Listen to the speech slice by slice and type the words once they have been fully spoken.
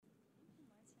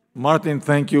Martin,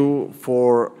 thank you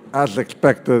for, as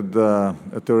expected, a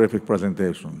terrific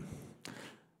presentation.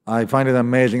 I find it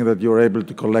amazing that you're able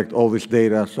to collect all this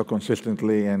data so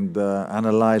consistently and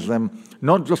analyze them.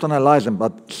 Not just analyze them,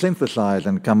 but synthesize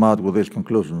and come out with these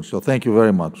conclusions. So thank you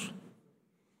very much.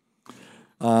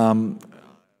 I'd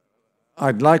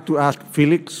like to ask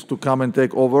Felix to come and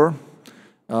take over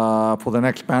for the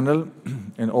next panel.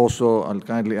 And also, I'll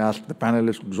kindly ask the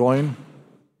panelists to join.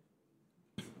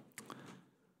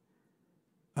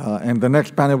 And the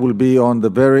next panel will be on the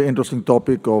very interesting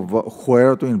topic of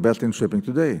where to invest in shipping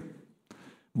today.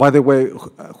 By the way,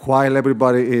 while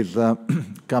everybody is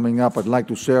coming up, I'd like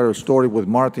to share a story with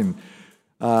Martin.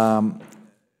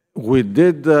 We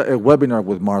did a webinar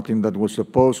with Martin that was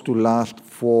supposed to last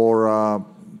for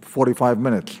 45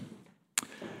 minutes.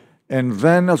 And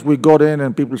then as we got in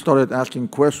and people started asking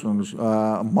questions,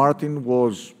 Martin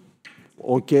was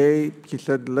okay. He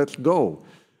said, let's go.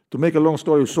 To make a long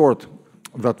story short,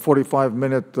 that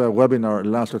 45-minute webinar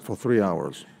lasted for 3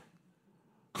 hours.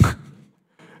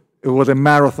 It was a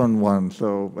marathon one.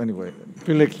 So anyway,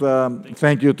 Felix,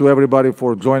 thank you to everybody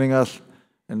for joining us.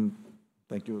 And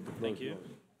thank you. Thank you.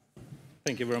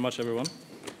 Thank you very much, everyone.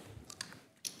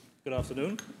 Good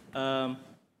afternoon.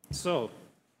 So,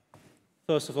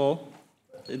 first of all,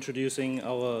 introducing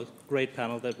our great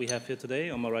panel that we have here today.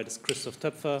 On my right is Christoph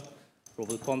Töpfer,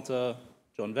 Rovel Ponta,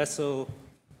 John Wessel,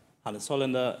 Hannes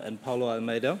Holländer, and Paulo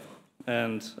Almeida.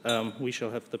 And we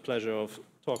shall have the pleasure of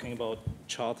talking about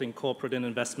charting corporate and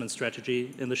investment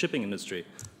strategy in the shipping industry.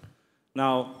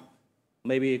 Now,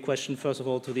 maybe a question, first of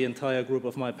all, to the entire group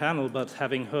of my panel, but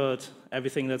having heard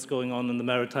everything that's going on in the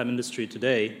maritime industry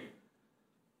today,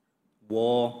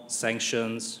 war,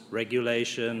 sanctions,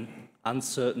 regulation,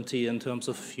 uncertainty in terms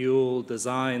of fuel,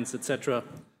 designs, etc.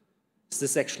 Is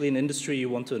this actually an industry you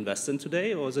want to invest in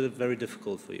today, or is it very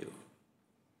difficult for you?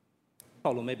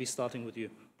 Paulo, maybe starting with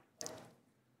you.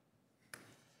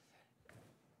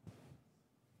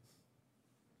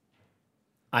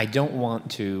 I don't want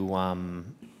to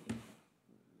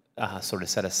sort of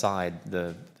set aside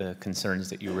the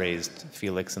concerns that you raised,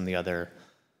 Felix and the other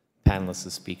panelists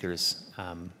and speakers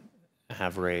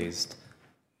have raised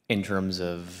in terms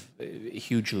of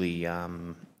huge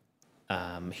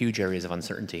areas of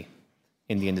uncertainty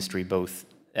in the industry, both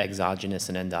exogenous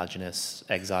and endogenous.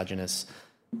 Exogenous,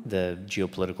 the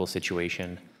geopolitical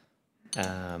situation,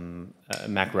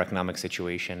 macroeconomic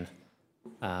situation,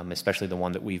 especially the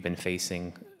one that we've been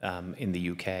facing in the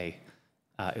UK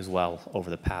as well over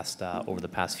the past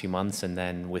few months, and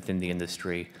then within the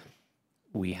industry,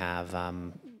 we have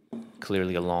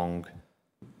clearly a long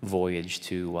voyage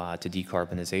to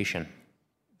decarbonization,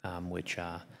 which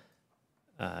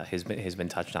has been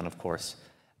touched on, of course.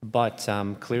 But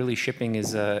clearly, shipping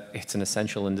is it's an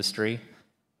essential industry.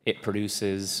 It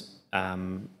produces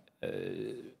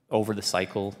over the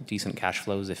cycle decent cash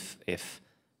flows if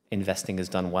investing is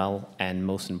done well, and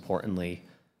most importantly,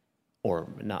 or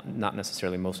not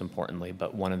necessarily most importantly,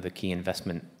 but one of the key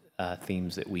investment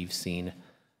themes that we've seen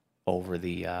over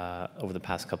the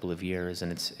past couple of years,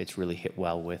 and it's really hit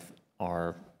well with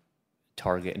our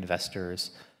target investors,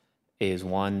 is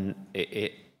one,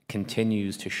 it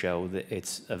continues to show that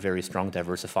it's a very strong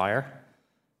diversifier.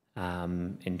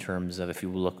 In terms of, if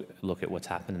you look at what's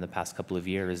happened in the past couple of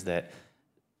years, that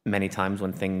many times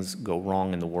when things go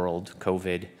wrong in the world,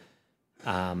 COVID,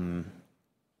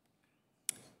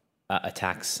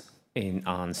 attacks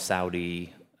on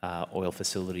Saudi oil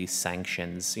facilities,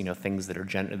 sanctions, things that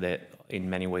that in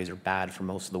many ways are bad for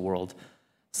most of the world,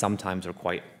 sometimes are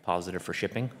quite positive for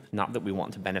shipping. Not that we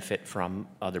want to benefit from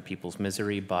other people's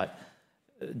misery, but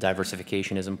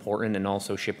diversification is important, and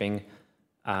also shipping.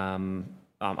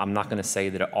 I'm not going to say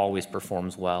that it always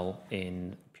performs well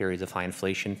in periods of high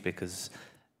inflation, because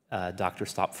Dr.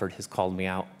 Stopford has called me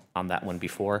out on that one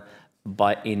before.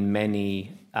 But in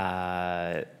many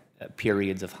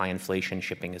periods of high inflation,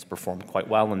 shipping has performed quite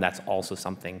well, and that's also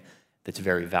something that's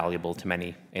very valuable to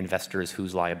many investors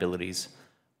whose liabilities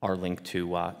are linked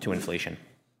to inflation.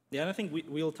 Yeah, and I think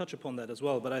we'll touch upon that as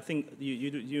well. But I think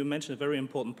you mentioned a very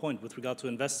important point with regard to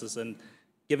investors, and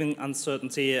giving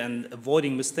uncertainty and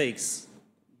avoiding mistakes.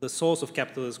 The source of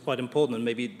capital is quite important, and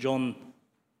maybe, John,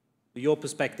 your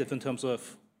perspective in terms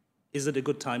of, is it a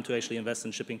good time to actually invest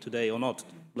in shipping today or not,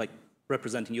 like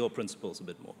representing your principles a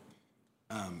bit more?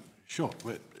 Sure.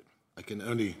 I can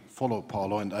only follow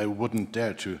Paulo, and I wouldn't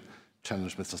dare to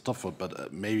challenge Mr. Stopford,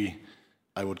 but maybe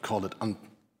I would call it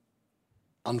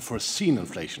unforeseen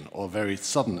inflation or very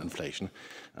sudden inflation.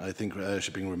 I think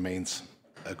shipping remains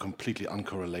a completely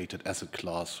uncorrelated asset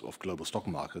class of global stock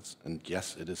markets, and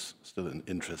yes, it is still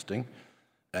interesting,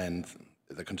 and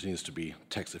there continues to be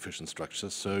tax-efficient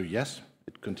structures. So yes,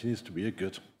 it continues to be a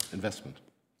good investment.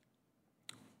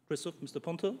 Christoph, Mr.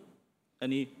 Ponte,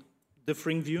 any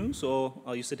differing views, or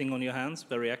are you sitting on your hands,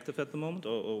 very active at the moment,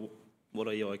 or what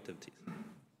are your activities?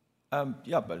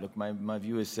 Yeah, but look, my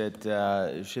view is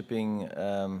that shipping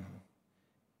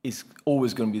is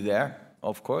always going to be there,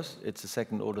 of course. It's the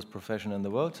second oldest profession in the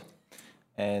world,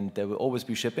 and there will always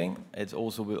be shipping. It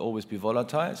also will always be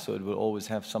volatile, so it will always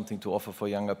have something to offer for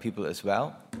younger people as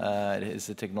well. It is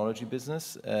a technology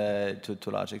business to a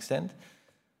large extent.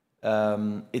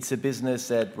 It's a business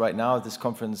that right now, this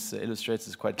conference illustrates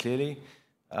this quite clearly.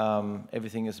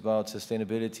 Everything is about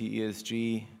sustainability,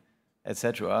 ESG,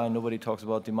 etc. Nobody talks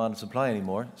about demand and supply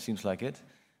anymore, seems like it.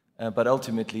 But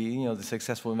ultimately, the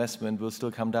successful investment will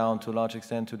still come down to a large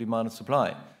extent to demand and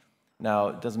supply. Now,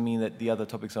 it doesn't mean that the other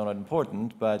topics are not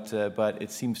important, but it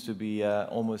seems to be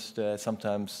almost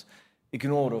sometimes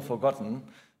ignored or forgotten.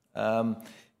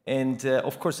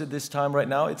 Of course, at this time right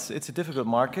now, it's a difficult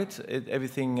market.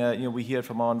 Everything we hear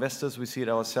from our investors, we see it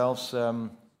ourselves. The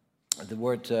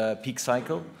word peak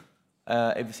cycle.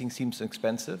 Everything seems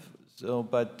expensive. So,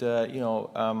 but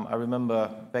I remember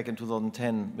back in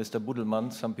 2010, Mr.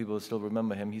 Budelmann. Some people still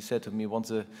remember him. He said to me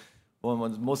once, one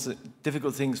of the most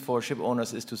difficult things for ship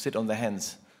owners is to sit on their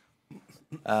hands.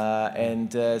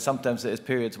 Sometimes there's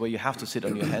periods where you have to sit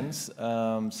on your hands.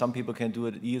 Some people can do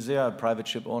it easier. A private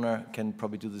ship owner can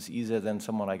probably do this easier than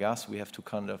someone like us. We have to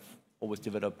kind of always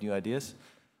develop new ideas.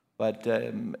 But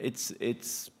there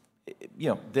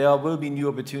will be new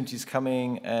opportunities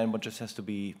coming, and one just has to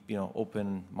be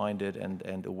open-minded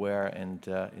and aware and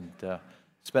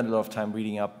spend a lot of time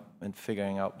reading up and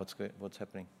figuring out what's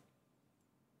happening.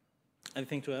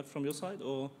 Anything to add from your side,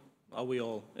 or are we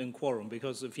all in quorum?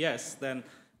 Because if yes, then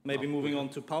maybe moving on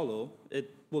to Paulo,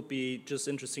 it would be just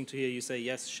interesting to hear you say,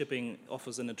 yes, shipping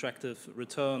offers an attractive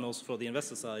return also for the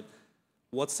investor side.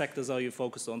 What sectors are you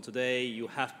focused on today? You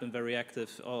have been very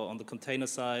active on the container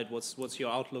side. What's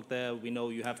your outlook there? We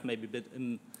know you have maybe a bit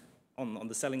on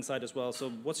the selling side as well. So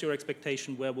what's your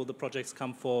expectation? Where will the projects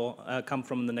come from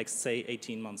in the next, say,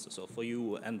 18 months or so for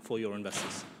you and for your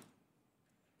investors?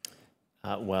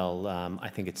 I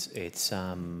think it's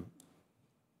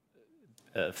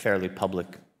fairly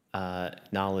public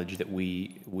knowledge that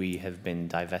we have been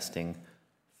divesting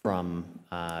from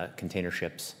container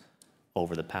ships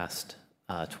over the past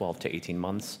 12 to 18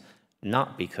 months,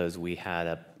 not because we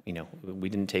had we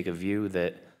didn't take a view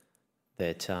that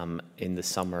in the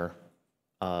summer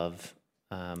of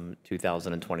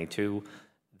 2022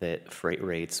 that freight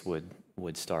rates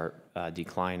would start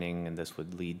declining, and this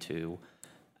would lead to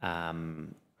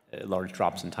large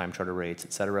drops in time charter rates,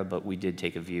 et cetera. But we did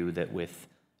take a view that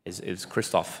as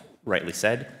Christoph rightly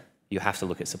said, you have to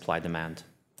look at supply demand.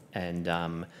 And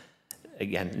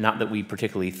again, not that we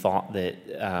particularly thought that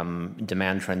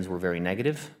demand trends were very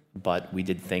negative, but we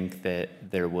did think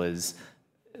that there was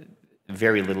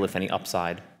very little, if any,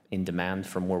 upside in demand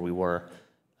from where we were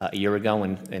a year ago,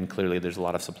 and clearly there's a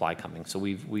lot of supply coming. So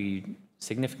we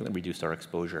significantly reduced our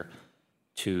exposure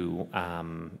to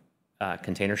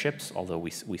container ships, although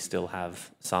we still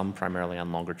have some, primarily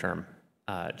on longer-term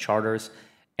charters,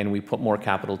 and we put more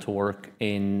capital to work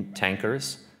in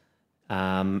tankers.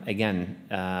 Not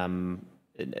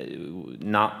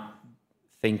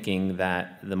thinking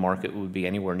that the market would be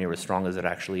anywhere near as strong as it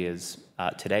actually is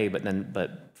today, but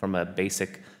from a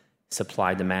basic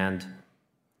supply-demand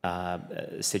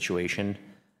situation,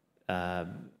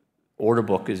 order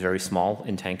book is very small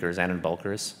in tankers and in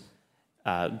bulkers.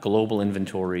 Global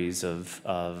inventories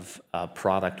of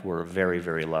product were very,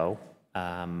 very low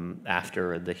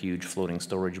after the huge floating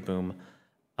storage boom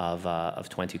of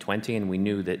 2020, and we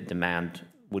knew that demand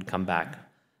would come back.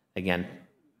 Again,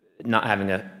 not having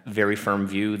a very firm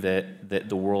view that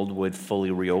the world would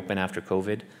fully reopen after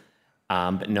COVID,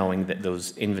 but knowing that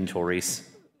those inventories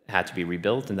had to be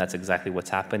rebuilt, and that's exactly what's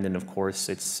happened. And of course,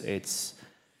 it's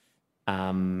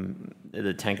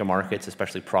the tanker markets,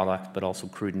 especially product, but also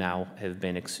crude now, have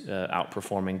been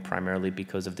outperforming primarily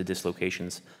because of the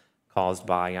dislocations caused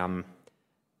by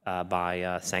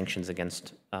sanctions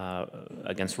against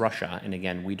Russia. And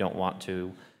again, we don't want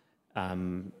to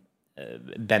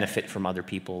benefit from other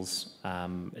people's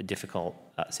difficult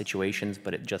situations,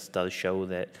 but it just does show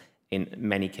that in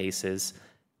many cases,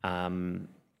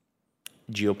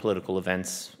 geopolitical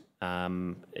events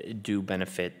do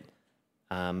benefit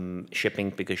shipping,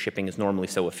 because shipping is normally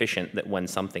so efficient that when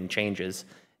something changes,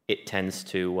 it tends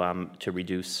to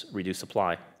reduce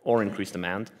supply or increase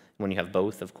demand. When you have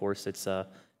both, of course, it's an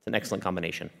excellent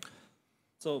combination.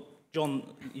 So John,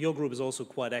 your group is also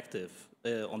quite active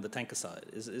on the tanker side.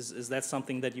 Is that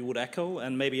something that you would echo?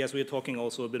 And maybe as we're talking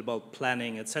also a bit about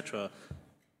planning, etc.,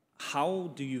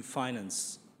 how do you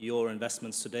finance your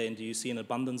investments today? And do you see an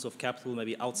abundance of capital,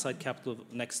 maybe outside capital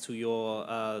next to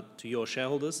your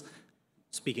shareholders?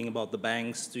 Speaking about the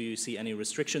banks, do you see any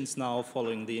restrictions now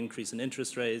following the increase in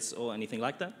interest rates or anything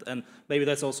like that? And maybe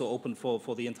that's also open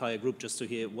for the entire group, just to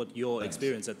hear what your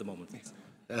experience at the moment is.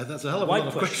 That's a hell of a lot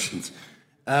of questions.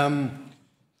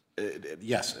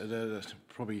 Yes,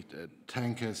 probably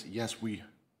tankers. Yes,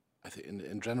 I think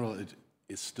in general it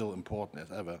is still important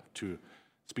as ever to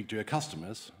speak to your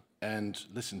customers and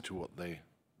listen to what they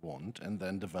want, and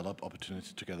then develop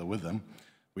opportunities together with them.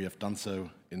 We have done so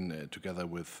together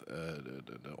with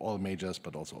the oil majors,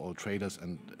 but also oil traders,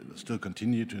 and still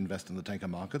continue to invest in the tanker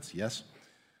markets. Yes,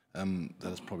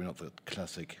 that is probably not the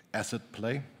classic asset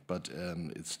play, but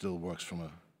it still works from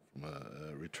a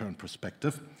return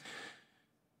perspective.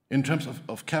 In terms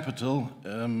of capital,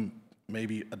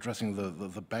 maybe addressing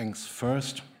the banks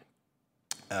first,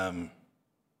 I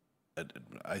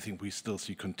think we still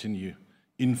see continued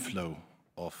inflow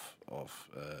of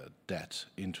debt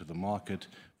into the market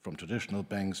from traditional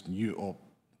banks, new or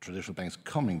traditional banks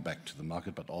coming back to the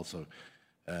market, but also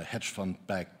hedge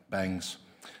fund-backed banks,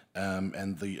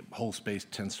 and the whole space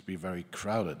tends to be very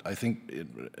crowded. I think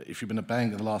if you've been a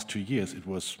bank in the last 2 years, it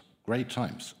was great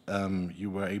times.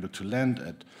 You were able to lend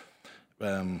at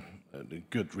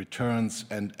good returns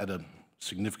and at a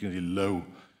significantly low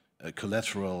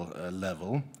collateral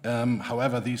level.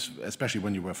 However, these, especially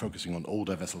when you were focusing on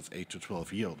older vessels, 8 to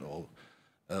 12 years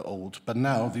old, but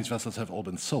now these vessels have all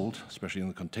been sold, especially in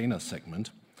the container segment,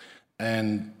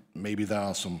 and maybe there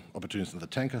are some opportunities in the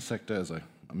tanker sector, as I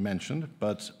mentioned,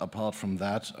 but apart from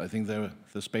that, I think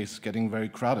the space is getting very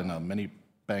crowded now. Many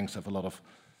banks have a lot of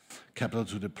capital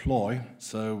to deploy,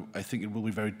 so I think it will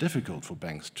be very difficult for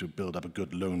banks to build up a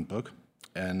good loan book,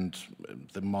 and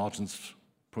the margins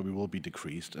probably will be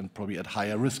decreased and probably at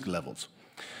higher risk levels.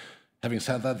 Having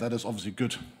said that, that is obviously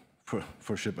good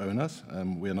for ship owners.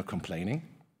 We are not complaining.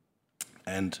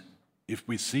 And if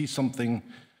we see something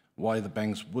why the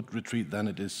banks would retreat, then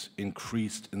it is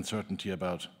increased uncertainty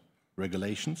about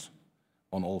regulations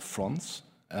on all fronts,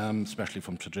 especially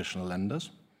from traditional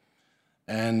lenders.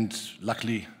 And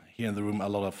luckily, here in the room, a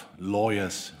lot of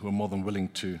lawyers who are more than willing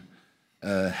to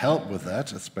help with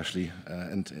that, especially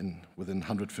within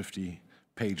 150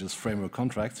 pages framework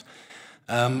contracts.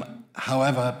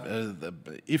 However,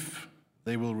 if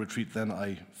they will retreat, then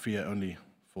I fear only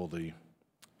for the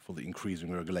increasing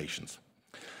regulations.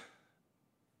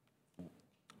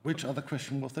 Which other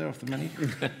question was there of the many?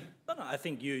 No, I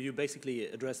think you basically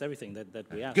addressed everything that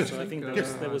we asked. Good. So I think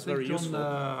that was very useful.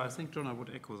 I think, John, I would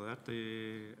echo that.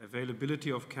 The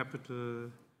availability of capital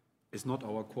is not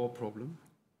our core problem.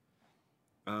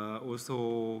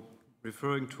 Also,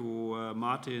 referring to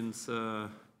Martin's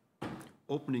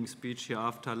opening speech here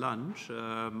after lunch,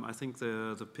 I think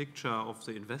the picture of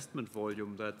the investment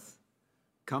volume that's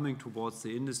coming towards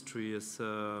the industry is,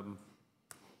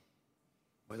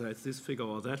 whether it's this figure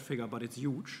or that figure, but it's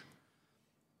huge.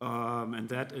 And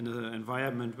that in an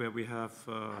environment where we have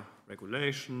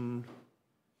regulation,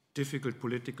 difficult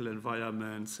political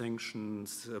environment,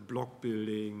 sanctions, block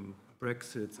building,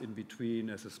 Brexit in between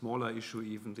as a smaller issue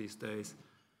even these days.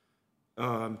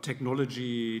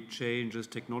 Technology changes,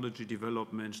 technology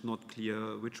developments, not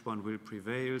clear which one will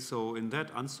prevail. So in that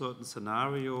uncertain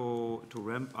scenario, to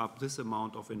ramp up this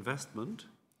amount of investment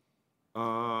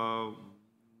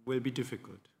will be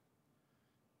difficult.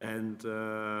 And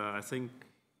I think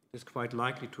it's quite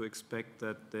likely to expect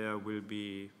that there will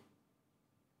be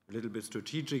a little bit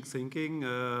strategic thinking,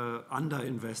 under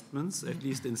investments, at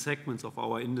least in segments of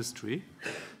our industry,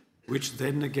 which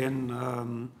then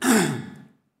again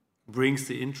brings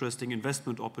the interesting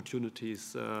investment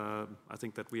opportunities I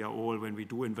think that we are all, when we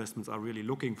do investments, are really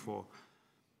looking for.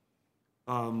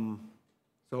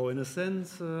 So in a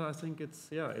sense, I think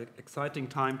it's an exciting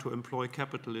time to employ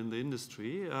capital in the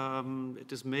industry.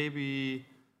 It is maybe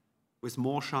with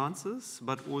more chances,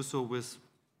 but also with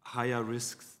higher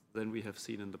risks than we have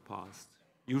seen in the past.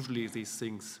 Usually these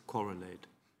things correlate.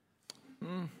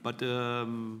 But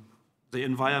the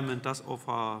environment does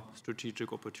offer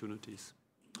strategic opportunities.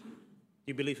 Do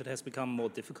you believe it has become more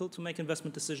difficult to make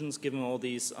investment decisions given all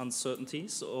these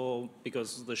uncertainties, or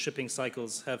because the shipping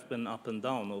cycles have been up and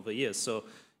down over years? So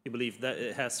you believe that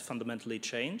it has fundamentally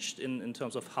changed in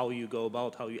terms of how you go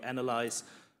about, how you analyze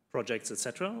projects,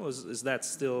 etc.? Or is that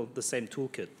still the same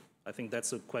toolkit? I think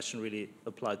that's a question really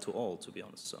applied to all, to be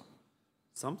honest. So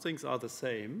some things are the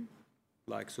same,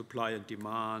 like supply and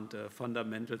demand.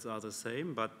 Fundamentals are the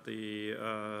same, but there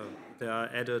are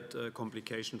added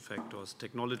complication factors,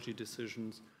 technology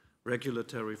decisions,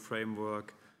 regulatory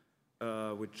framework,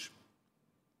 which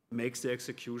makes the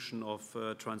execution of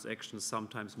transactions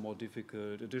sometimes more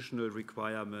difficult, additional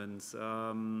requirements.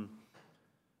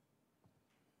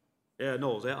 Yeah,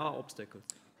 no, there are obstacles.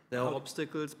 There are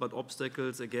obstacles, but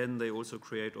obstacles, again, they also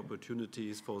create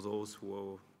opportunities for those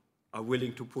who are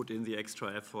willing to put in the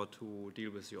extra effort to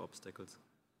deal with the obstacles.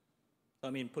 I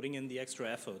mean, putting in the extra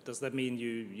effort, does that mean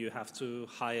you have to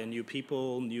hire new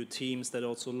people, new teams that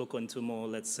also look into more,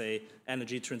 let's say,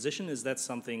 energy transition? Is that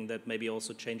something that maybe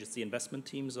also changes the investment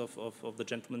teams of the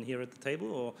gentlemen here at the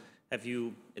table? Or have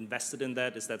you invested in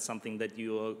that? Is that something that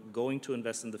you are going to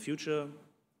invest in the future?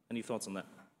 Any thoughts on that?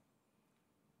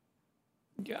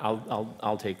 Yeah,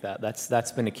 I'll take that.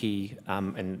 That's been a key.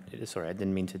 And sorry, I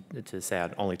didn't mean to say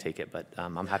I'd only take it, but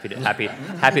I'm happy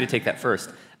to take that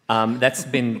first. That's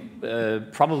been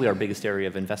probably our biggest area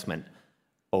of investment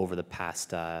over the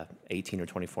past 18 or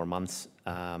 24 months,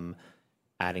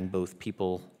 adding both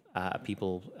people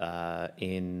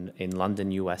in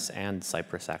London, US, and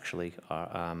Cyprus. Actually,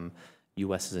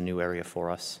 US is a new area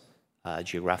for us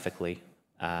geographically.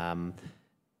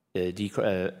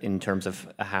 In terms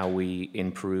of how we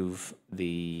improve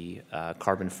the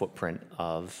carbon footprint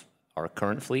of our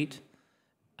current fleet,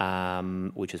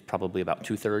 which is probably about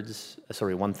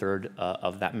one third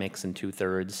of that mix, and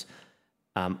 2/3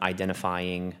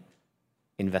 identifying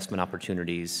investment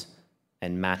opportunities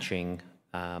and matching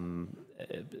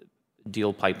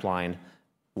deal pipeline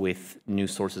with new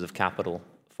sources of capital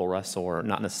for us, or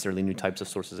not necessarily new types of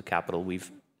sources of capital. We've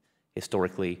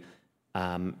historically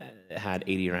had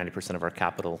 80 or 90% of our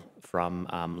capital from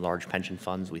large pension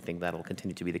funds. We think that'll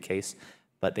continue to be the case,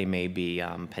 but they may be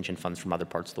pension funds from other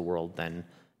parts of the world than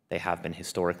they have been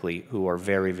historically, who are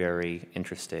very, very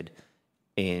interested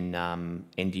in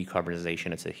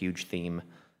decarbonization. It's a huge theme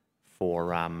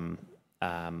for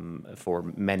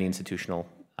many institutional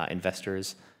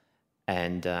investors,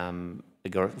 and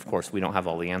of course, we don't have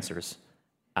all the answers,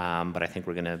 but I think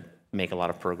we're going to make a lot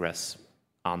of progress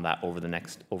on that over the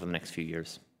next few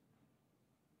years.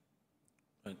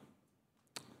 Right.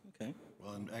 Okay.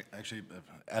 Well, and actually,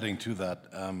 adding to that,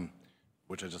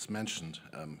 which I just mentioned,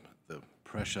 the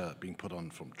pressure being put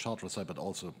on from charter side, but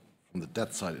also from the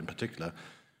debt side in particular,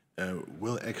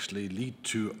 will actually lead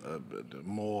to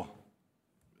more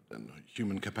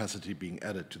human capacity being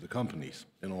added to the companies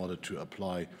in order to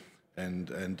apply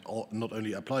and not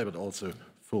only apply, but also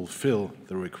fulfill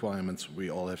the requirements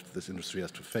this industry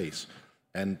has to face.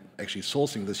 And actually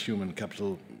sourcing this human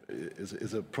capital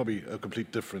is probably a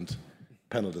complete different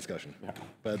panel discussion,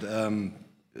 but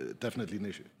definitely an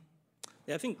issue.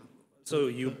 Yeah, I think, so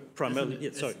you primarily,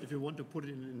 yeah, sorry. If you want to put it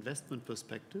in an investment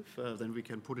perspective, then we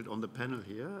can put it on the panel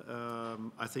here.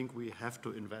 I think we have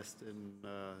to invest in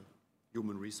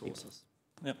human resources,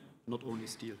 not only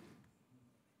steel.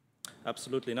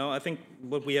 Absolutely. Now, I think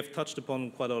what we have touched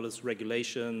upon quite a lot is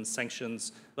regulation,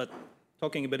 sanctions, but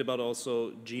talking a bit about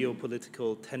also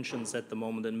geopolitical tensions at the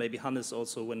moment, and maybe Hannes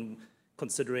also, when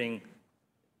considering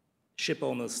ship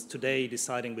owners today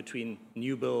deciding between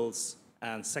new builds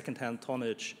and second-hand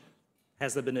tonnage,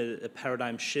 has there been a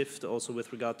paradigm shift also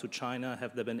with regard to China?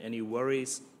 Have there been any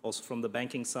worries also from the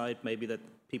banking side, maybe that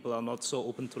people are not so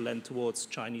open to lend towards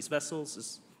Chinese vessels?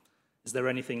 Is there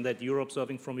anything that you're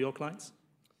observing from your clients?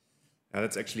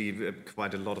 That's actually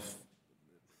quite a lot of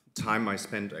time I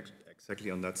spent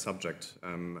exactly on that subject,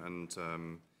 and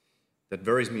that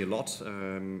worries me a lot,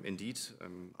 indeed.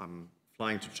 I'm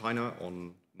flying to China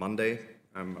on Monday.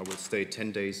 I will stay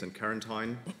 10 days in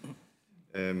quarantine,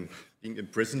 being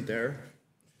imprisoned there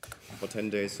for 10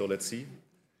 days, so let's see.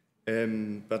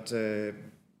 But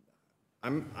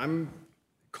I'm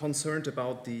concerned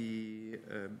about the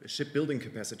shipbuilding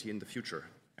capacity in the future,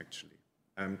 actually.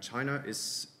 China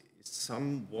is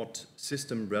somewhat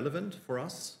system relevant for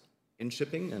us in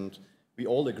shipping, and we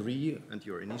all agree, and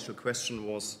your initial question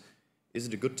was, is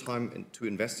it a good time to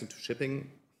invest into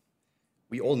shipping?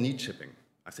 We all need shipping.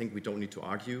 I think we don't need to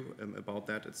argue about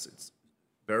that. It's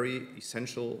very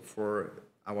essential for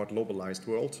our globalized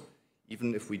world.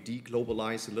 Even if we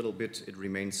de-globalize a little bit, it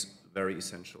remains very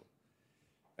essential.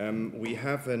 We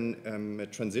have a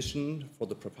transition for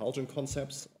the propulsion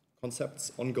concepts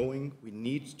ongoing. We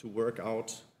need to work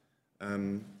out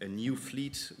a new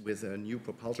fleet with new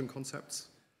propulsion concepts.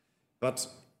 But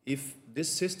if this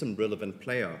system-relevant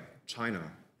player,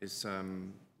 China, is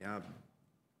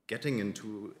getting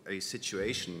into a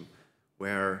situation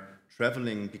where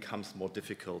traveling becomes more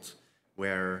difficult,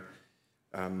 where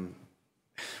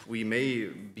we may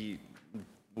be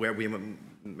where we are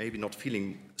maybe not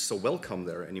feeling so welcome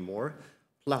there anymore.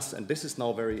 Plus, and this is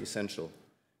now very essential,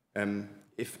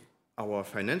 if our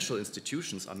financial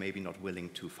institutions are maybe not willing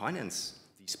to finance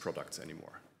these products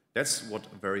anymore. That's what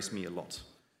worries me a lot.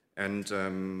 And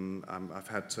I've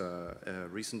had a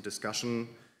recent discussion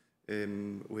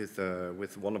with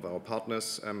one of our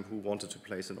partners who wanted to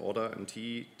place an order, and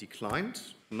he declined,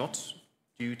 not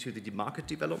due to the market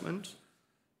development,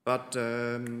 but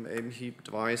he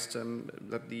advised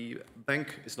that the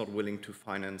bank is not willing to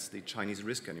finance the Chinese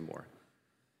risk anymore.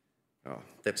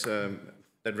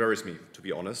 That worries me, to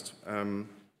be honest. I'm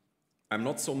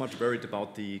not so much worried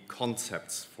about the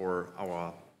concepts for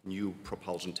our new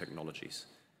propulsion technologies.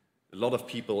 A lot of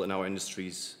people in our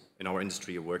industry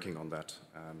are working on that,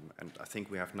 and I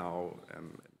think we have now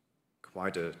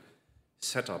quite a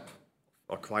setup,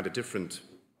 or quite a different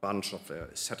bunch of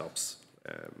setups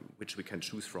which we can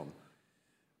choose from.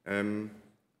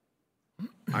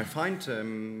 I find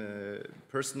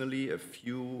personally a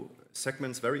few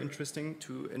segments very interesting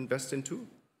to invest into.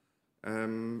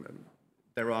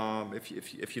 There are,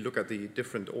 if you look at the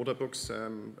different order books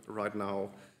right now,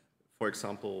 for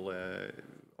example,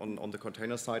 on the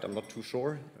container side, I'm not too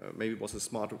sure. Maybe it was a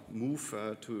smart move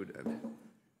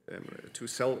to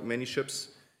sell many ships.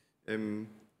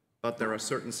 But there are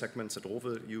certain segments at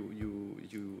Rowe,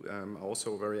 you are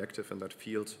also very active in that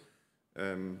field.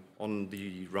 On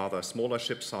the rather smaller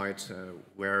ship side,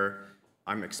 where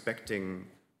I'm expecting,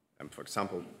 for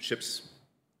example, ships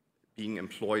being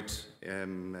employed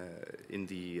in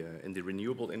the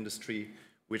renewable industry,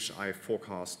 which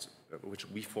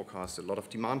we forecast a lot of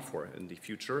demand for in the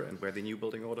future, and where the new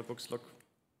building order books look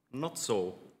not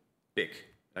so big,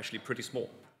 actually pretty small.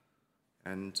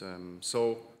 And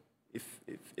so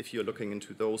if you're looking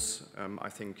into those, I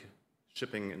think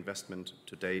shipping investment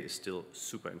today is still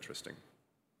super interesting.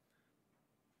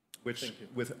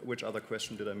 Which other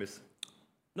question did I miss?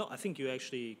 No, I think you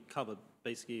actually covered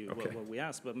basically what we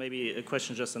asked, but maybe a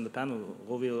question just on the panel.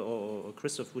 Rovil or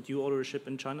Christoph, would you order a ship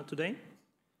in China today?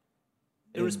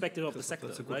 Irrespective of the sector,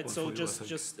 right? So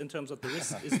just in terms of the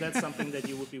risk, is that something that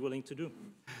you would be willing to do?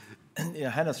 Yeah,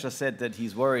 Hannes just said that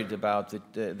he's worried about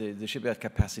the shipyard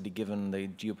capacity given the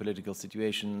geopolitical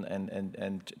situation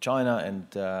and China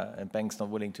and banks not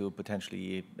willing to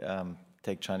potentially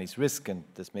take Chinese risk, and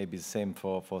this may be the same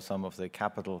for some of the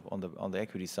capital on the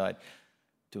equity side.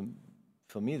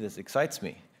 For me, this excites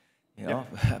me, you know,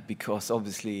 because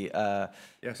obviously,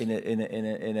 yes.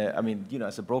 I mean, you know,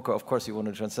 as a broker, of course, you want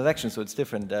a transaction, so it's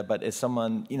different. But as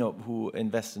someone, you know, who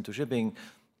invests into shipping,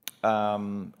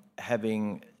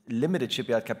 having limited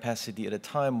shipyard capacity at a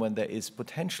time when there is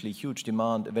potentially huge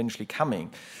demand eventually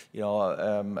coming, you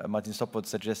know, Martin Stoppard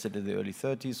suggested in the early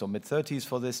 30s or mid 30s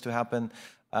for this to happen.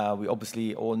 We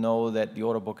obviously all know that the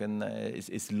order book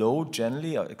is low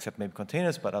generally, except maybe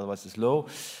containers, but otherwise it's low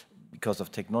because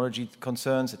of technology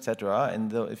concerns, etc.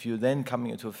 And if you're then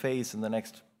coming into a phase in the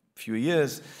next few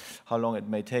years, how long it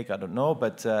may take, I don't know,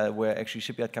 but where actually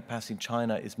shipyard capacity in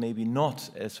China is maybe not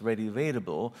as readily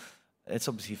available, it's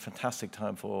obviously a fantastic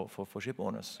time for ship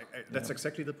owners. That's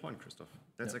exactly the point, Christoph.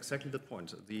 That's exactly the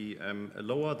point. The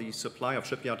lower the supply of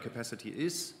shipyard capacity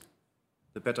is,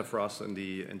 the better for us in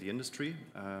the industry.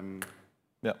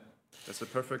 That's a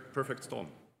perfect storm.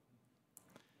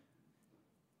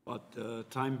 But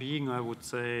time being, I would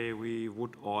say we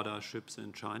would order ships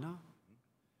in China.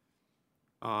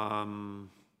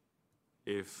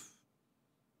 If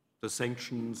the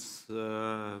sanctions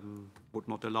would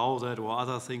not allow that, or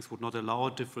other things would not allow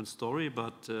a different story,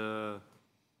 but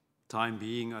time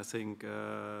being, I think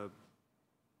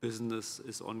business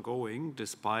is ongoing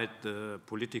despite the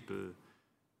political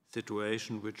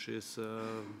situation, which is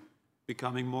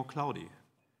becoming more cloudy.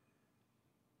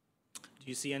 Do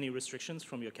you see any restrictions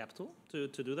from your capital to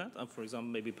do that? For example,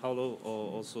 maybe Paulo,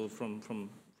 or also from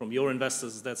your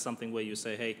investors, is that something where you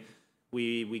say, hey,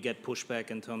 we get pushback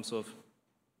in terms of,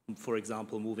 for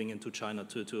example, moving into China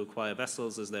to acquire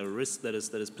vessels? Is there a risk that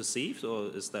is perceived,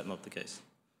 or is that not the case?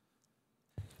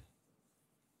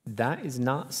 That is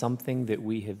not something that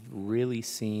we have really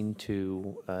seen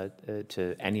to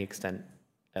any extent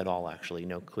at all, actually. You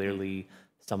know, clearly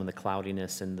some of the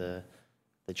cloudiness in the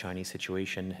Chinese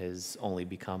situation has only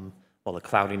become, well, the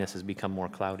cloudiness has become more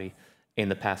cloudy in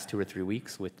the past 2 or 3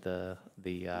 weeks with the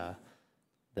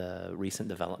recent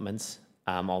developments.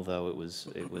 Although it was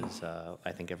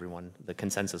I think the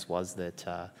consensus was that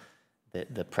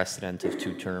the precedent of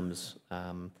 2 terms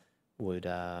would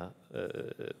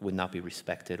not be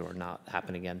respected or not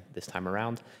happen again this time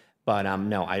around. But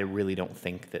no, I really don't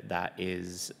think that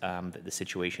is that the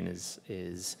situation is,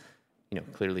 you know,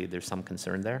 clearly there's some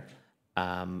concern there.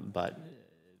 But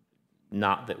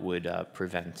not that would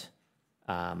prevent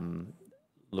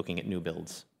looking at new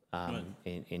builds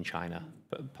in China,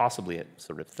 but possibly at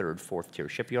sort of third, fourth tier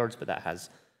shipyards, but that has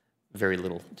very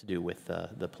little to do with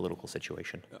the political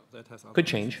situation. Yeah, that has Could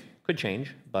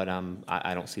change, but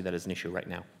I don't see that as an issue right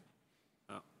now.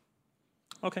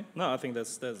 Okay, no, I think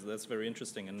that's very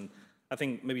interesting, and I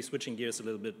think maybe switching gears a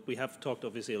little bit, we have talked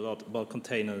obviously a lot about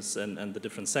containers and the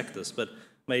different sectors, but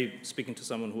maybe speaking to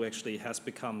someone who actually has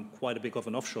become quite a big of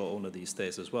an offshore owner these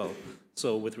days as well.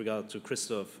 So with regard to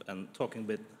Christoph and talking a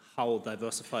bit how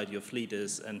diversified your fleet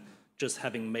is and just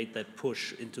having made that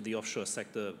push into the offshore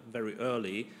sector very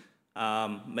early,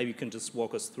 maybe you can just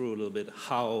walk us through a little bit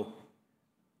how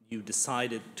you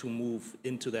decided to move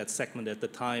into that segment at the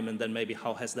time, and then maybe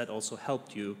how has that also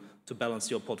helped you to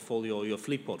balance your portfolio or your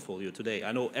fleet portfolio today?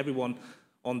 I know everyone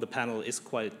on the panel is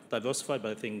quite diversified,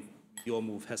 but I think your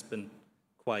move has been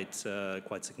quite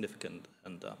significant,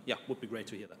 and yeah, would be great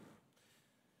to hear that.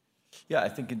 Yeah, I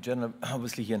think in general,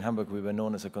 obviously here in Hamburg, we were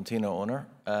known as a container owner,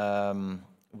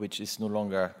 which is no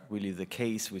longer really the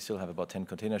case. We still have about 10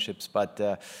 container ships, but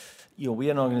you know, we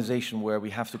are an organization where we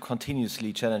have to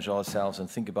continuously challenge ourselves and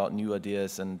think about new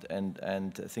ideas and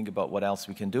think about what else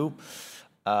we can do.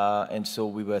 And so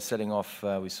we were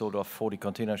we sold off 40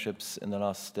 container ships in the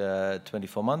last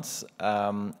 24 months,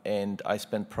 and I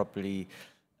spent probably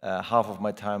half of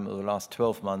my time over the last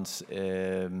 12 months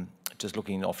just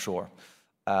looking offshore.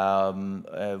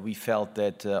 We felt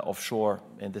that offshore,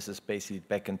 and this is basically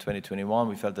back in 2021,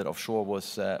 we felt that offshore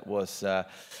was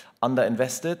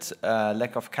underinvested,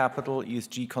 lack of capital,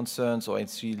 ESG concerns or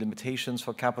ESG limitations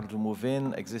for capital to move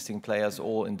in, existing players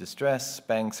all in distress,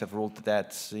 banks have rolled the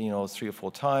debt 3 or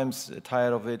 4 times,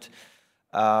 tired of it.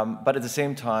 But at the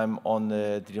same time, on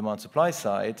the demand supply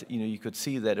side, you could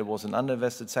see that it was an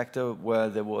underinvested sector where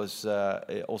there was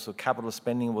also capital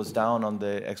spending was down on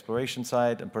the exploration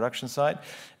side and production side,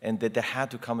 and that there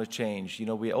had to come a change.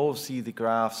 We all see the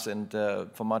graphs, and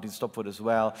from Martin Stopford as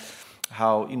well,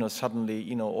 how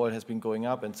suddenly oil has been going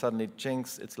up, and suddenly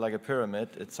chinks, it's like a pyramid.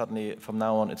 It's suddenly from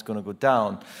now on it's going to go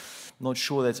down. Not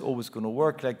sure that's always going to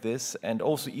work like this, and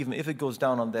also even if it goes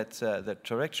down on that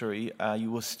trajectory, you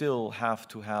will still have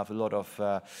to have a lot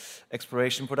of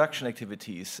exploration production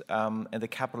activities, and the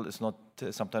capital is not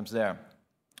sometimes there.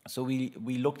 So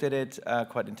we looked at it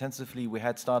quite intensively. We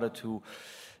had started to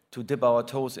dip our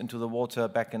toes into the water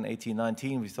back in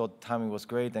 18-19. We thought timing was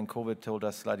great, then COVID told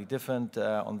us slightly different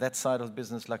on that side of the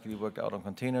business. Luckily worked out on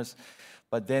containers.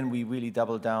 But then we really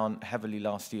doubled down heavily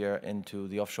last year into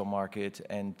the offshore market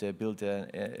and built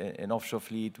an offshore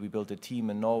fleet. We built a team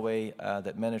in Norway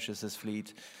that manages this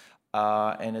fleet.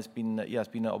 And it's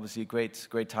been obviously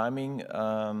great timing.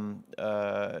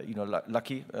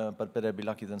 Lucky, but better be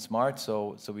lucky than smart.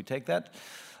 So we take that.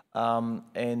 And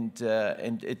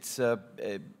it's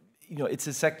it's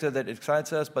a sector that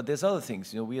excites us, but there's other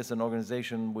things. We as an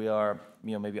organization, we are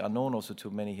maybe unknown also to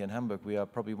many here in Hamburg. We are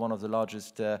probably one of the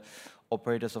largest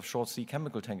operators of short sea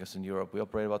chemical tankers in Europe. We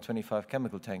operate about 25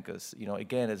 chemical tankers.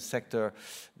 Again, it's a sector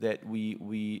that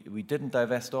we didn't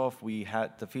divest of. We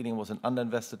had the feeling it was an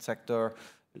underinvested sector,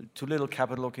 too little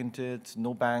capital look into it,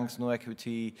 no banks, no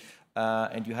equity.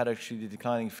 And you had actually the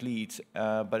declining fleet,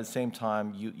 but at the same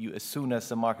time, you as soon as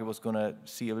the market was going to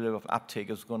see a little bit of uptake,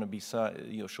 it was going to be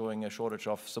showing a shortage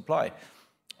of supply,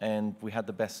 and we had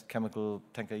the best chemical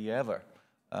tanker year ever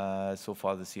so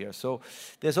far this year. So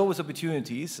there's always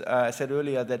opportunities. I said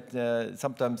earlier that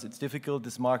sometimes it's difficult.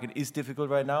 This market is difficult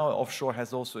right now. Offshore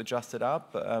has also adjusted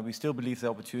up. We still believe there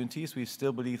are opportunities. We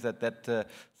still believe that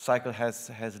cycle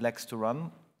has legs to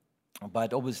run.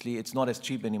 But obviously, it's not as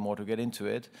cheap anymore to get into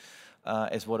it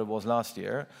as what it was last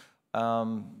year.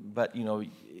 But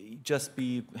just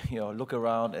look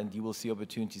around, and you will see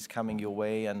opportunities coming your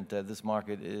way. And this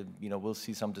market, will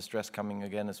see some distress coming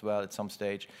again as well at some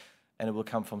stage, and it will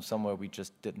come from somewhere we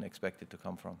just didn't expect it to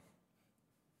come from.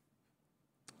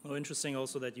 Oh, interesting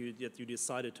also that you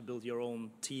decided to build your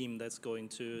own team that's going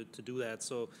to do that.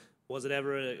 So was it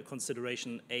ever a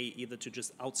consideration, either to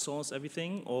just outsource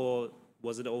everything, or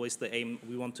was it always the aim,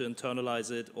 we want to internalize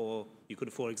it, or you could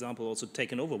have, for example, also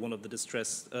taken over one of the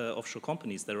distressed offshore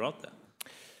companies that are out there?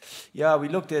 Yeah, we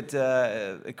looked at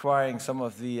acquiring some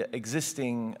of the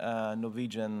existing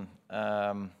Norwegian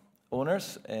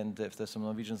owners, and if there's some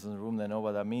Norwegians in the room, they know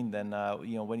what I mean. Then,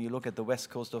 when you look at the west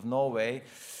coast of Norway,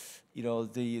 you know,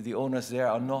 the owners there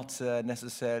are not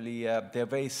necessarily, they're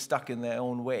very stuck in their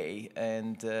own way.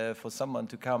 And for someone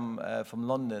to come from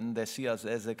London, they see us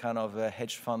as a kind of a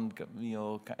hedge fund, you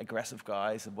know, aggressive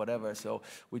guys and whatever, so,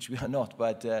 which we are not.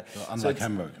 But unlike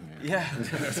Hamburg. yeah,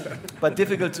 but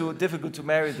difficult to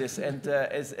marry this. And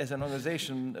as an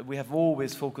organization, we have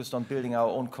always focused on building our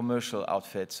own commercial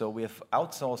outfit. So we have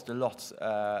outsourced a lot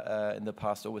in the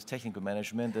past, always technical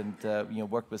management, and you know,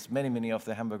 worked with many of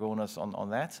the Hamburg owners on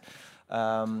that.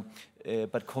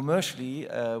 But commercially,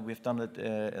 we've done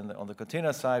it on the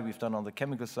container side, we've done on the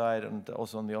chemical side, and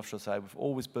also on the offshore side. We've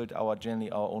always built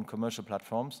generally our own commercial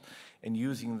platforms, and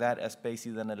using that as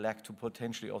basically then a leg to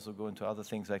potentially also go into other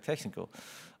things like technical.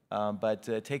 But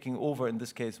taking over in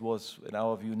this case was, in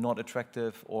our view, not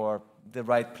attractive, or the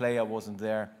right player wasn't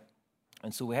there.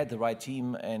 And so we had the right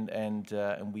team, and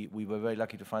we were very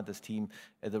lucky to find this team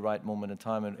at the right moment in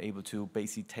time and able to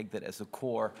basically take that as a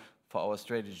core for our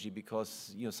strategy,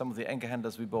 because, you know, some of the anchor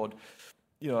handlers we bought,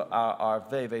 you know, are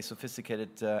very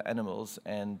sophisticated animals,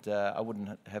 and I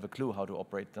wouldn't have a clue how to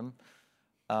operate them.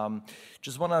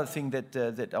 Just one other thing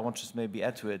that I want to just maybe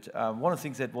add to it. One of the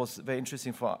things that was very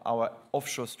interesting for our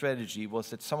offshore strategy was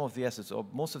that some of the assets, or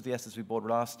most of the assets we bought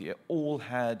last year, all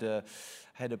had a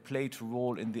play to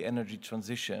role in the energy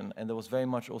transition, and that was very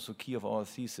much also key of our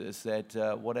thesis that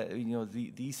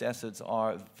these assets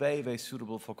are very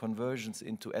suitable for conversions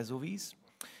into SOVs.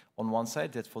 On one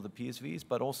side, that's for the PSVs,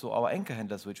 but also our anchor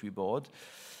handlers, which we bought,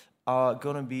 are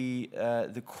going to be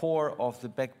the core of the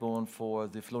backbone for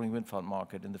the floating wind farm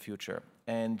market in the future.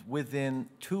 And within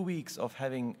 2 weeks of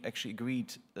having actually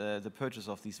agreed the purchase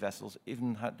of these vessels,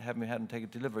 even hadn't taken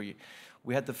delivery,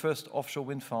 we had the first offshore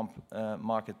wind farm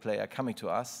market player coming to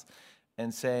us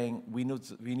and saying, we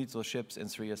need those ships in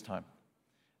 3 years' time.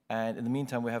 And in the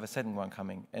meantime, we have a second one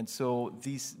coming. And so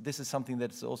this is something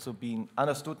that's also being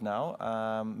understood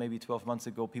now. Maybe 12 months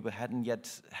ago, people hadn't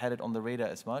yet had it on the radar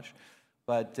as much.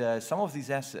 But some of these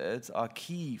assets are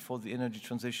key for the energy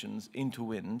transitions into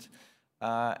wind,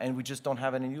 and we just don't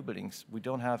have any new buildings. We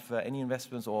don't have any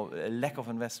investments, or a lack of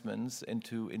investments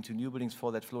into new buildings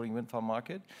for that floating wind farm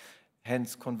market.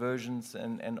 Hence, conversions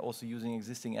and also using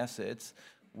existing assets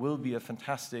will be a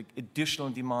fantastic additional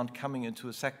demand coming into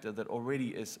a sector that already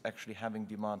is actually having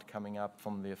demand coming up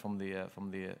from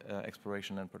the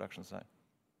exploration and production side.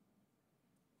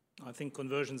 I think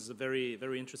conversions is a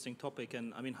very interesting topic,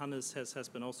 and I mean, Hannes has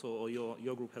been also, or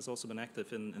your group has also been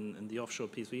active in the offshore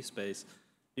PSV space.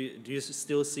 Do you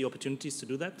still see opportunities to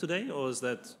do that today, or is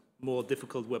that more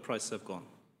difficult where prices have gone?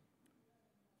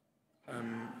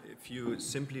 If you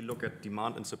simply look at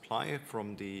demand and supply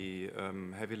from the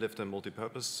heavy lift and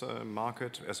multipurpose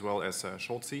market, as well as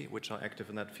short sea, which are active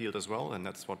in that field as well, and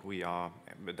that's what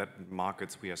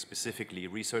markets we are specifically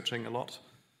researching a lot.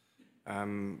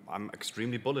 I'm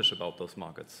extremely bullish about those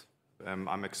markets.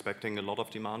 I'm expecting a lot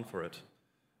of demand for it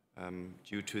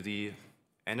due to the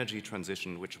energy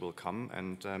transition which will come,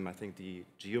 and I think the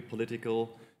geopolitical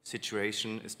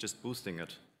situation is just boosting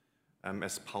it.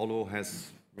 As Paulo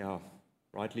has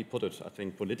rightly put it, I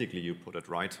think politically you put it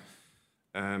right,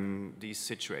 these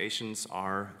situations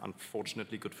are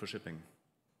unfortunately good for shipping.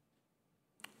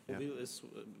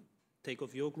 Take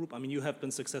of your group? I mean, you have been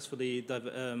successfully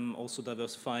also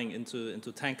diversifying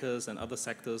into tankers and other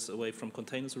sectors away from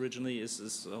containers originally.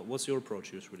 What's your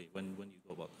approach usually when you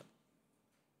go about that?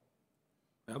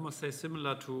 I must say,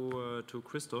 similar to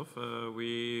Christoph,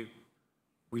 we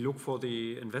look for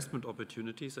the investment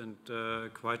opportunities, and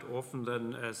quite often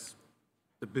then, as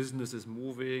the business is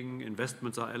moving,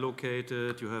 investments are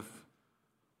allocated, you have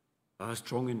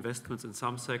strong investments in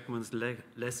some segments,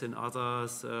 less in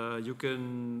others. You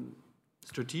can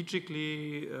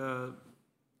strategically,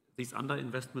 these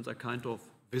underinvestments are kind of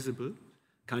visible,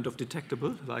 kind of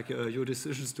detectable, like your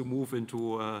decisions to move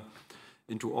into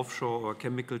offshore or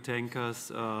chemical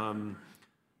tankers.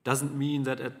 Doesn't mean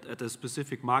that at a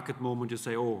specific market moment you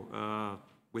say,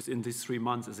 within these 3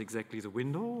 months is exactly the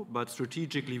window, but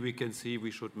strategically we can see we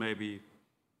should maybe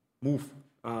move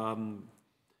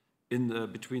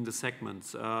between the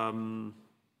segments.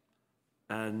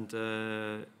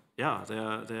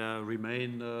 There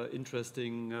remain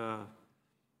interesting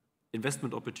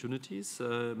investment opportunities.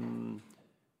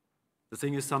 The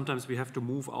thing is, sometimes we have to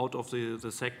move out of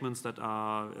the segments that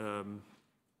are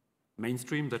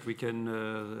mainstream, that we can,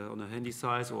 on a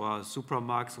Handysize or a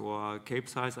Supramax or a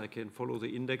Capesize, I can follow the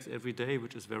index every day,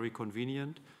 which is very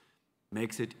convenient.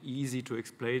 Makes it easy to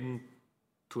explain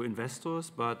to investors,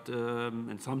 but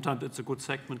and sometimes it's a good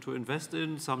segment to invest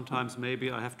in. Sometimes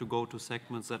maybe I have to go to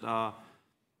segments that are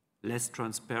less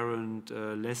transparent,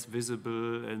 less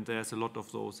visible, and there's a lot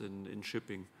of those in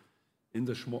shipping. in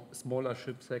the smaller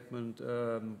ship segment,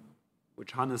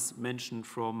 which Hannes mentioned,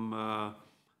 from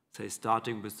say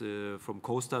starting with from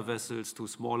coaster vessels to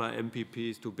smaller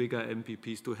MPPs to bigger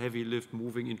MPPs to heavy lift,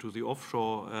 moving into the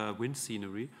offshore wind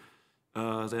scenery. There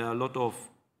are a lot of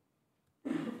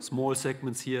small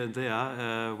segments here and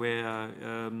there where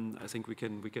I think we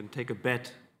can take a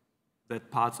bet that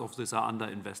parts of this are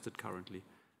underinvested currently.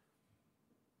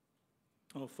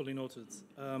 Oh, fully noted.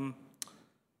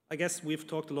 I guess we've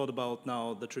talked a lot about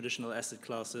now the traditional asset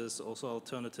classes, also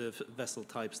alternative vessel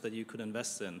types that you could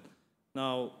invest in.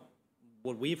 Now,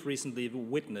 what we've recently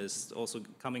witnessed, also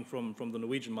coming from the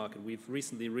Norwegian market, we've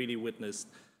recently really witnessed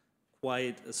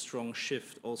quite a strong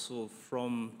shift also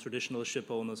from traditional ship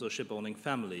owners or ship owning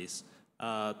families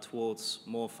towards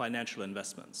more financial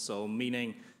investments. So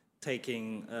meaning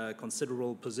taking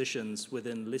considerable positions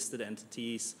within listed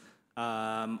entities,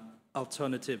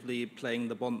 alternatively playing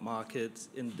the bond market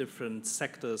in different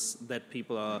sectors that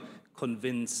people are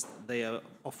convinced they are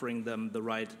offering them the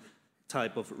right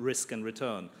type of risk and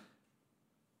return.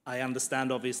 I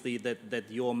understand obviously that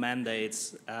your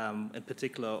mandates, in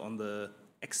particular on the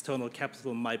external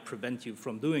capital, might prevent you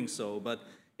from doing so, but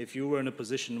if you were in a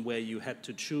position where you had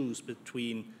to choose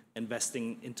between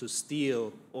investing into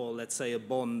steel or, let's say, a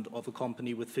bond of a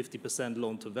company with 50%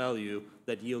 loan to value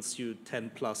that yields you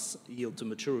 10 plus yield to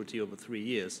maturity over 3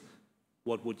 years,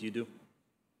 what would you do?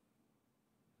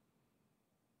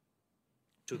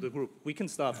 To the group. We can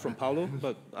start from Paulo,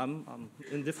 but I'm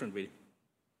indifferent really.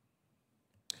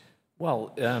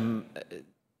 Well,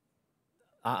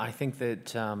 I think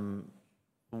that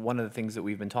one of the things that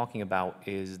we've been talking about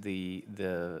is the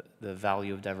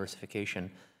value of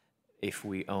diversification if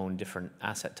we own different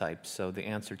asset types. So the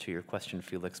answer to your question,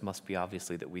 Felix, must be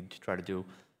obviously that we'd try to do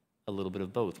a little bit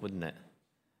of both, wouldn't it?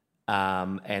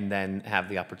 And then have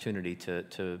the opportunity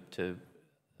to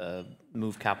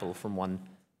move capital from one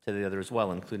to the other as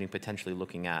well, including potentially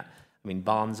looking at, I mean,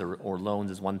 bonds or loans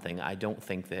is one thing. I don't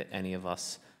think that any of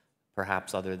us,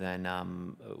 perhaps other than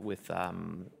with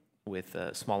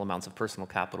small amounts of personal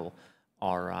capital,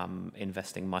 are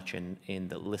investing much in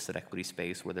the listed equity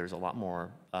space, where there's a lot more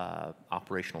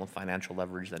operational and financial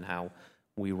leverage than how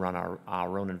we run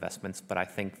our own investments. But I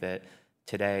think that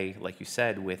today, like you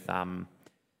said, with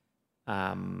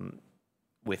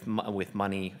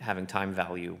money having time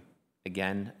value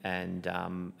again,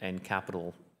 and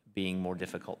capital being more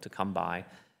difficult to come by,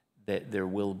 that there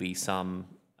will be some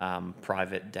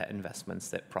private debt investments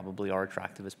that probably are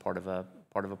attractive as part of a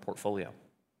portfolio.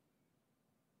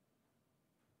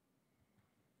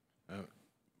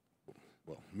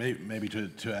 Well, maybe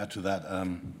to add to that,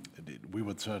 we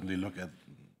would certainly look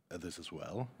at this as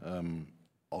well,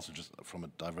 also just from a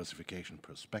diversification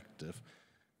perspective.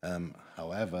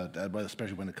 However,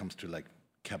 especially when it comes to like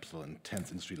capital-intense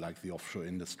industry like the offshore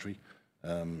industry,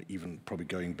 even probably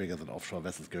going bigger than offshore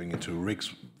vessels, going into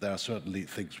rigs, there are certainly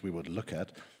things we would look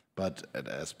at. But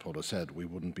as Paulo said, we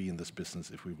wouldn't be in this business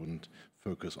if we wouldn't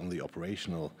focus on the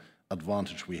operational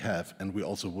advantage we have, and we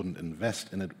also wouldn't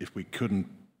invest in it if we couldn't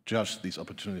judge these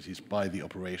opportunities by the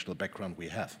operational background we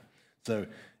have. So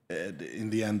in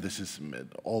the end, this is,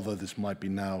 although this might be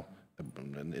now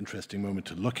an interesting moment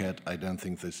to look at, I don't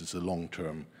think this is a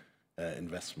long-term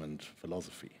investment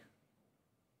philosophy.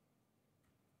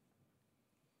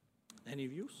 Any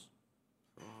views?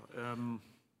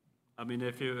 I mean,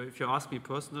 if you ask me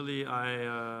personally,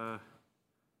 I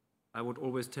would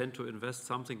always tend to invest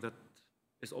something that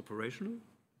is operational.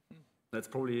 That's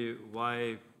probably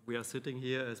why we are sitting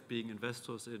here as being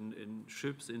investors in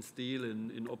ships, in steel,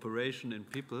 in operation, in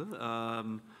people.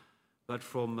 But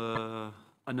from an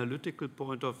analytical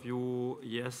point of view,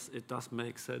 yes, it does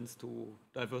make sense to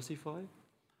diversify.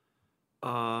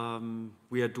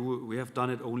 We have done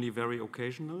it only very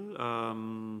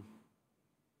occasional.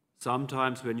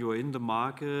 Sometimes when you are in the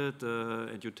market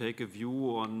and you take a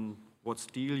view on what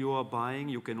steel you are buying,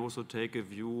 you can also take a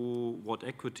view what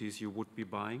equities you would be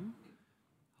buying,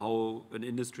 how an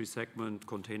industry segment,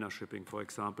 container shipping, for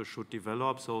example, should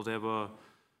develop. So there were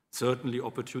certainly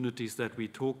opportunities that we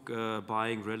took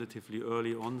buying relatively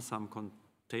early on some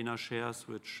container shares,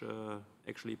 which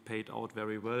actually paid out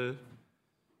very well,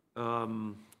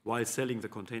 while selling the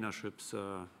container ships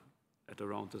at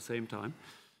around the same time.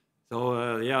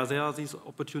 So yeah, there are these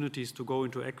opportunities to go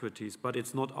into equities, but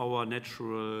it's not our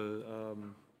natural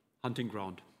hunting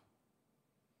ground.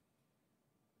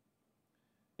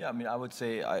 Yeah, I mean, I would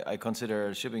say I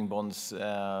consider shipping bonds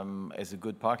as a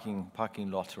good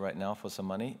parking lot right now for some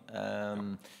money.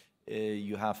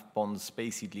 You have bonds,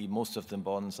 basically, most of them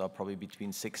bonds are probably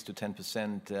between 6 to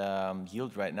 10%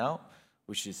 yield right now,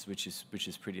 which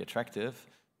is pretty attractive.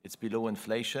 It's below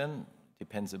inflation.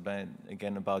 depends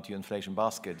again about your inflation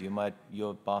basket.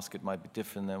 Your basket might be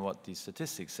different than what the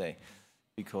statistics say,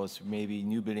 because maybe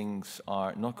new buildings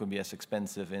are not going to be as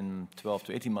expensive in 12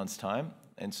 to 18 months' time,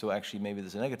 and so actually maybe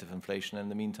there's a negative inflation. In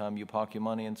the meantime, you park your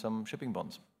money in some shipping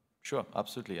bonds. Sure,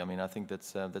 absolutely. I mean, I think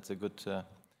that's a good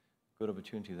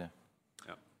opportunity there.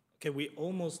 Okay, we're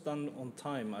almost done on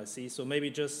time, I see. So maybe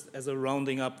just as a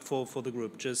rounding up for the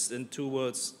group, just in 2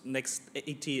 words, next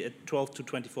 12 to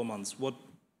 24 months,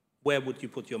 where would you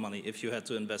put your money if you had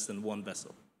to invest in one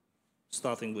vessel?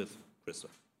 Starting with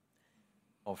Christoph.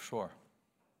 Offshore.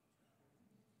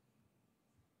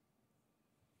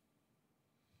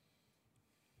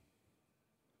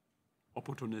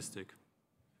 Opportunistic.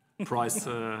 Price,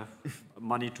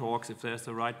 money talks if there's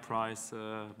the right price,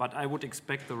 but I would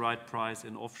expect the right price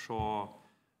in offshore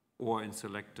or in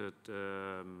selected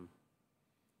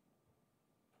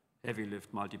heavy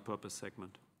lift multi-purpose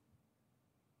segment.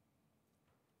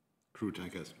 Crude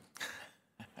tankers.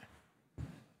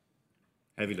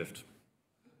 Heavy lift.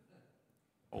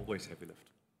 Always heavy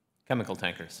lift. Chemical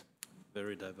tankers.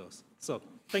 Very diverse. So,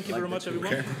 thank you very much,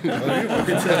 everyone. Thank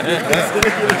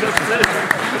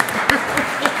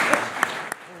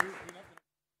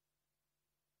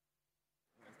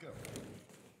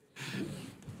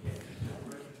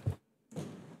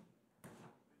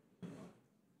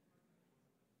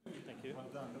you. Well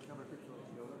done. Let's have a picture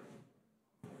together.